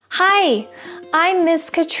Hi, I'm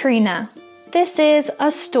Miss Katrina. This is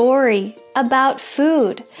a story about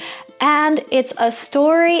food, and it's a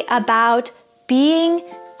story about being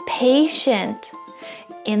patient.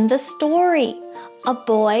 In the story, a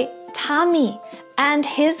boy, Tommy, and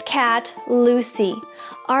his cat, Lucy,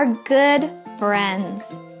 are good friends.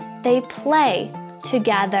 They play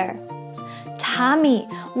together. Tommy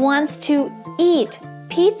wants to eat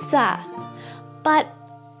pizza, but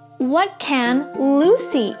what can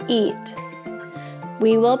Lucy eat?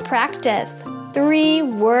 We will practice 3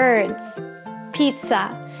 words.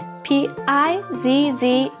 Pizza, P-I-Z-Z-A.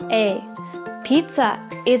 Pizza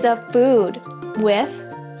is a food with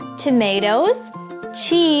tomatoes,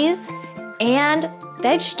 cheese, and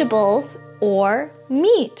vegetables or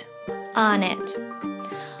meat on it.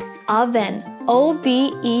 Oven,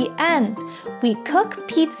 O-V-E-N. We cook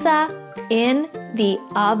pizza in the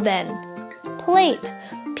oven. Plate,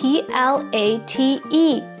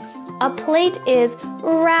 P-L-A-T-E. A plate is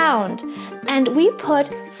round, and we put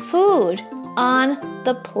food on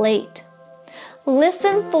the plate.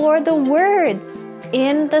 Listen for the words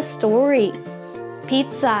in the story.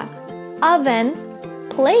 Pizza, oven,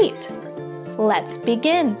 plate. Let's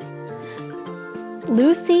begin.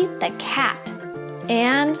 Lucy the cat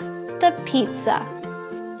and the pizza.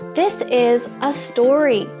 This is a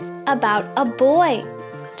story about a boy,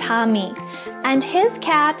 Tommy, and his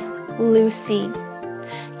cat, Lucy.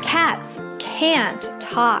 Cats can't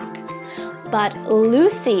talk, but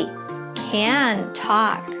Lucy can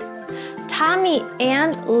talk. Tommy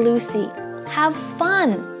and Lucy have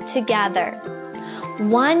fun together.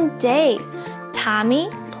 One day, Tommy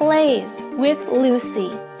plays with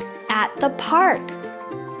Lucy at the park.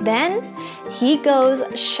 Then he goes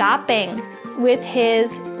shopping with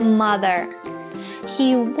his mother.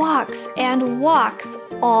 He walks and walks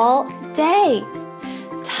all day.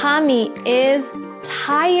 Tommy is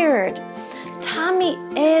tired. Tommy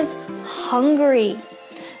is hungry.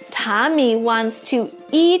 Tommy wants to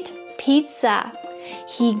eat pizza.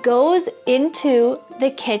 He goes into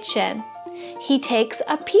the kitchen. He takes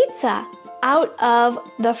a pizza out of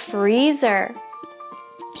the freezer.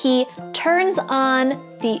 He turns on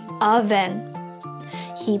the oven.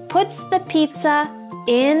 He puts the pizza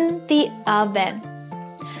in the oven.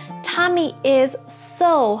 Tommy is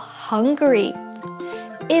so hungry.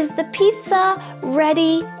 Is the pizza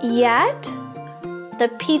ready yet? The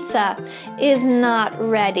pizza is not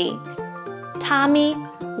ready. Tommy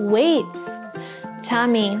waits.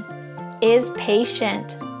 Tommy is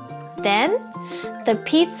patient. Then the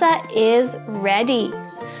pizza is ready.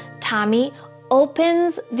 Tommy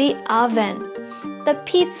opens the oven. The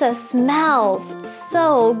pizza smells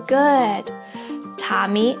so good.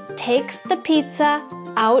 Tommy takes the pizza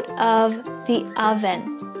out of the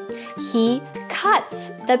oven. He cuts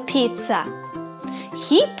the pizza.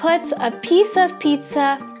 He puts a piece of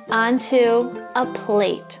pizza onto a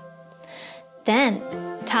plate. Then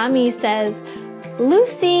Tommy says,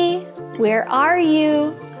 "Lucy, where are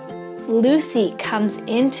you?" Lucy comes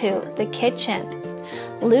into the kitchen.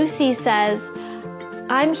 Lucy says,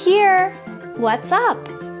 "I'm here. What's up?"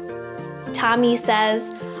 Tommy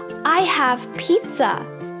says, "I have pizza.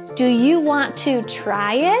 Do you want to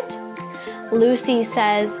try it?" Lucy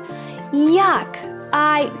says, "Yuck,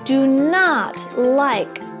 I do not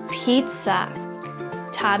like pizza."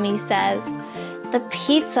 Tommy says, "The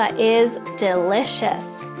pizza is delicious.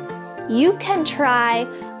 You can try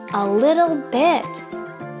a little bit."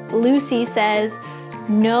 Lucy says,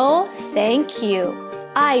 "No, thank you.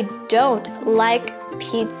 I don't like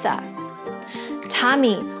pizza."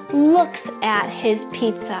 Tommy looks at his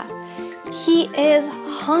pizza. He is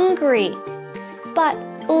hungry, but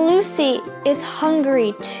Lucy is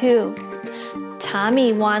hungry too.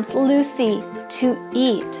 Tommy wants Lucy to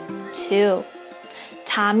eat too.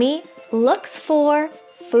 Tommy looks for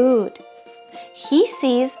food. He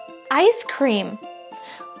sees ice cream.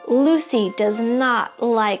 Lucy does not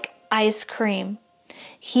like ice cream.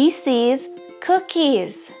 He sees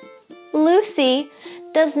cookies. Lucy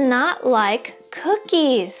does not like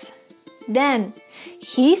cookies. Then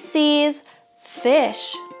he sees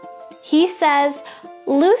fish. He says,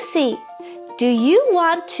 "Lucy, do you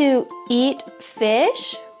want to eat fish?"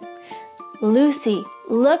 Lucy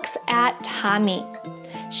looks at Tommy.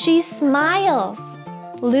 She smiles.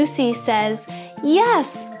 Lucy says,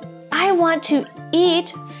 "Yes, I want to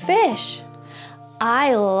eat fish.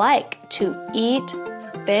 I like to eat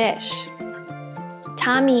fish."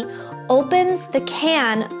 Tommy opens the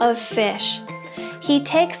can of fish. He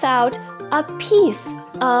takes out a piece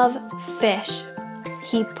of fish.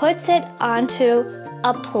 He puts it onto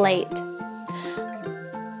a plate.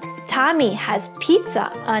 Tommy has pizza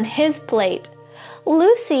on his plate.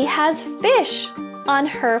 Lucy has fish on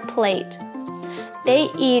her plate. They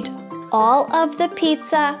eat all of the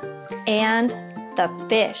pizza and the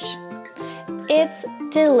fish. It's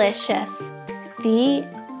delicious. The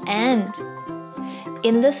end.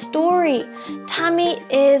 In the story, Tommy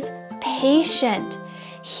is patient.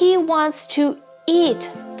 He wants to eat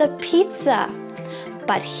the pizza,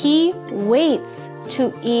 but he waits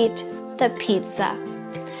to eat the pizza.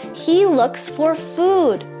 He looks for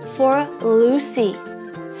food for Lucy.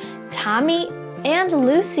 Tommy and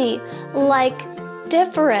Lucy like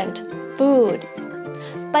different food,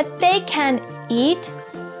 but they can eat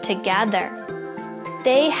together.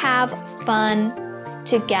 They have fun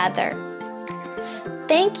together.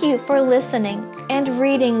 Thank you for listening and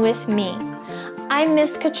reading with me. I'm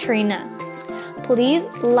Miss Katrina. Please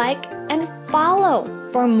like and follow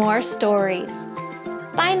for more stories.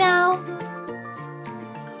 Bye now.